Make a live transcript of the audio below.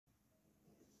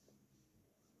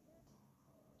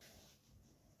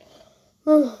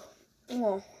Oh,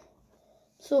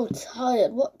 so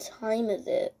tired. What time is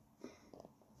it?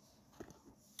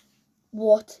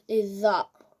 What is that?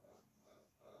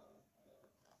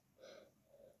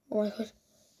 Oh my god.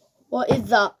 What is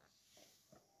that?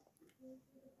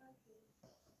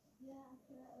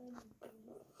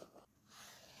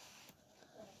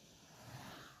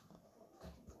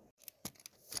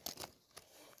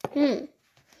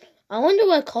 I wonder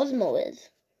where Cosmo is.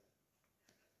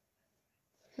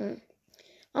 I'm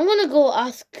gonna go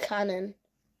ask Cannon.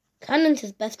 Cannon's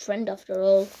his best friend after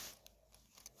all.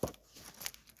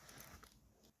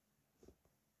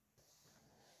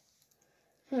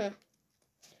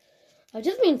 I've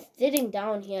just been sitting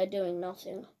down here doing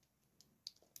nothing.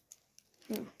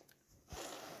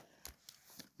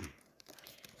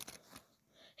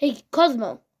 Hey,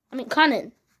 Cannon.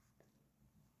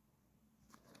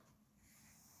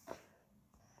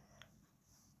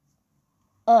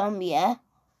 Yeah.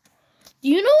 Do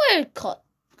you know where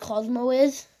Cosmo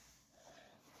is?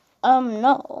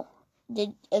 No.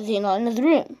 Is he not in his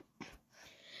room?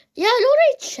 Yeah, I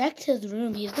already checked his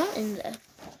room. He's not in there.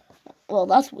 Well,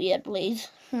 that's weird, please.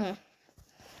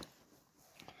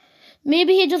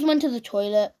 Maybe he just went to the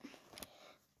toilet.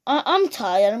 I'm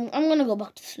tired. I'm gonna go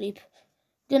back to sleep.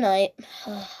 Good night.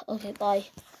 Okay, bye.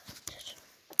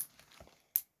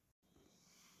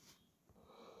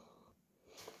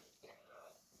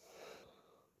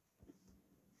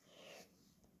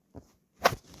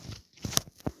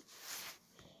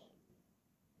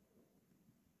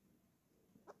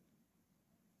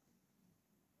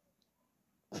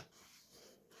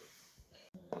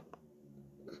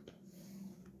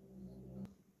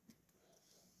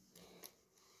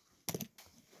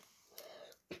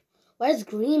 Where's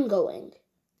Green going?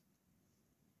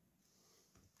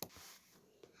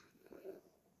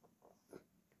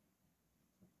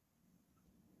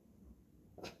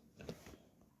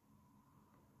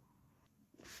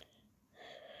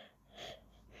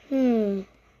 Oh,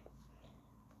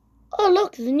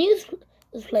 look, the news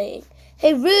is playing.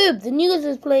 Hey, Rube, the news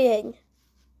is playing.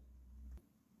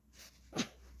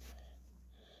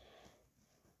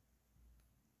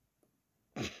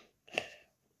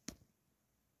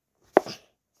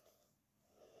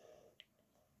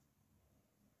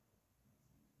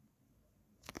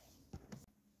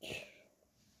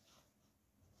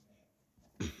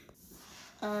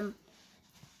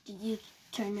 Did you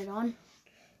turn it on?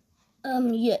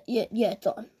 Yeah, it's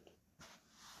on.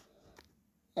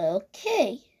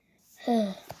 Okay.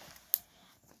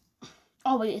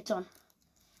 Oh, wait, it's on.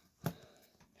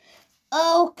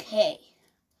 Okay.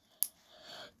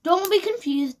 Don't be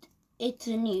confused, it's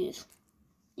the news.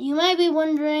 You might be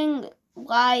wondering,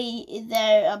 why is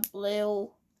there a blue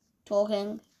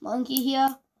talking monkey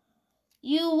here?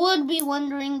 You would be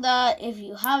wondering that if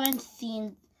you haven't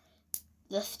seen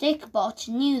the Stickbot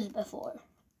news before.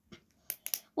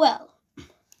 Well,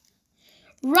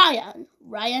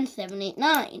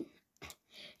 Ryan789.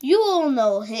 You all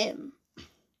know him.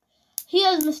 He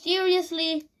has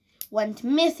mysteriously went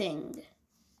missing.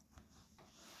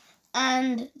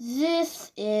 And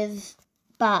this is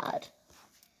bad.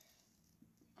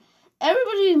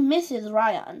 Everybody misses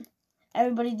Ryan.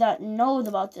 Everybody that knows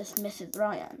about this misses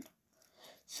Ryan.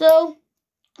 So,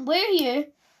 we're here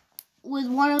with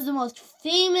one of the most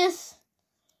famous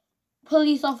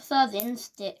police officers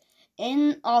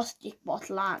in our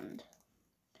Stickbot land.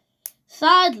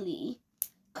 Sadly,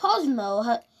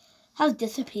 Cosmo has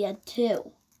disappeared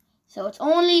too. So it's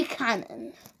only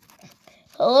Cannon.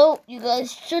 Hello, you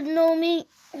guys should know me.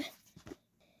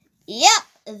 Yep,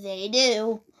 they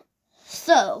do.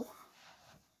 So,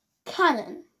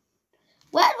 Cannon,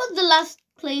 where was the last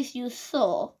place you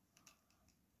saw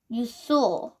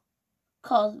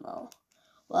Cosmo?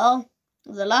 Well,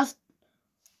 the last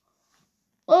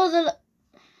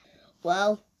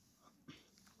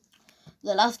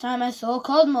time I saw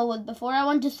Cosmo was before I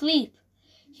went to sleep.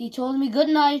 He told me good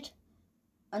night,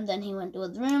 and then he went to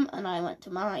his room, and I went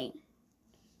to mine.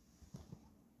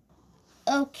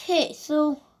 Okay,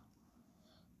 so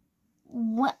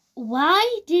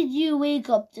why did you wake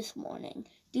up this morning?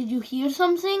 Did you hear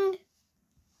something?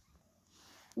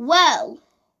 Well,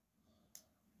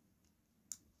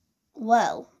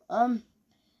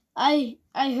 I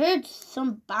heard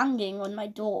some banging on my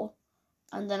door,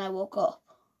 and then I woke up.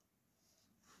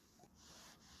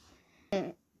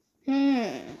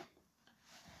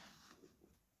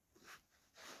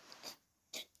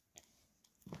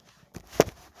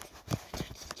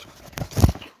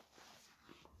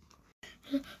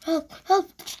 Help!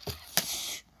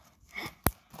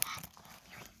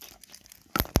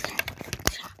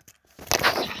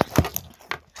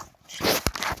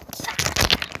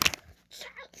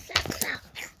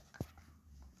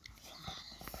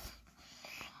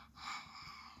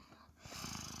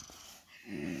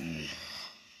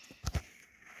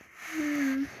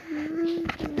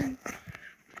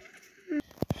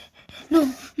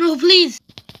 please.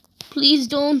 Please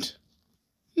don't.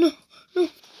 No, no.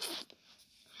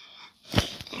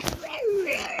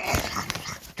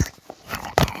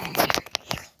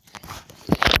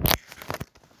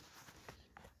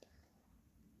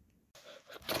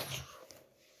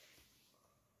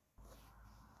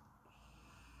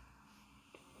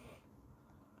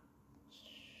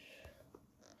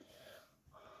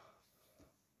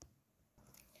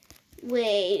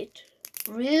 Wait,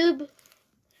 Rube?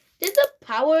 Did the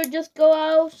power just go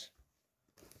out?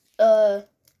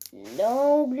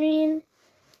 No, Green.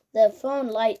 The phone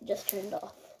light just turned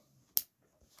off.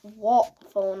 What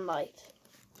phone light?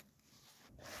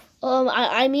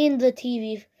 I mean the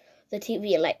TV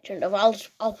light turned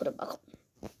off. I'll put it back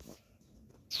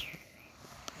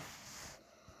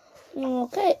on.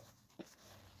 Okay,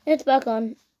 it's back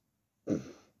on.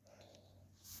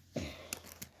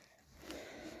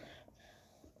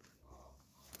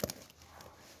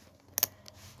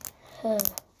 What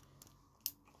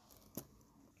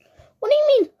do you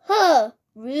mean,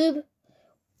 Rube?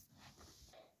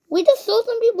 We just saw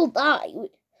some people die.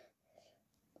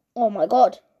 Oh my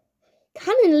God.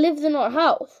 Cannon lives in our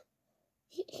house.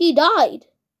 He died.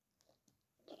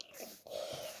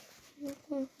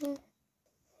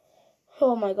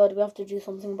 Oh my God, we have to do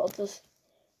something about this.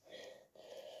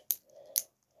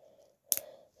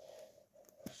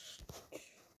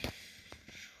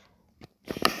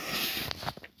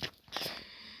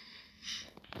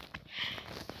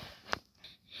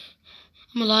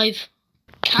 I'm alive.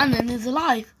 Cannon is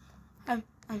alive. I'm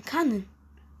Cannon.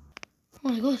 Oh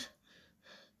my God.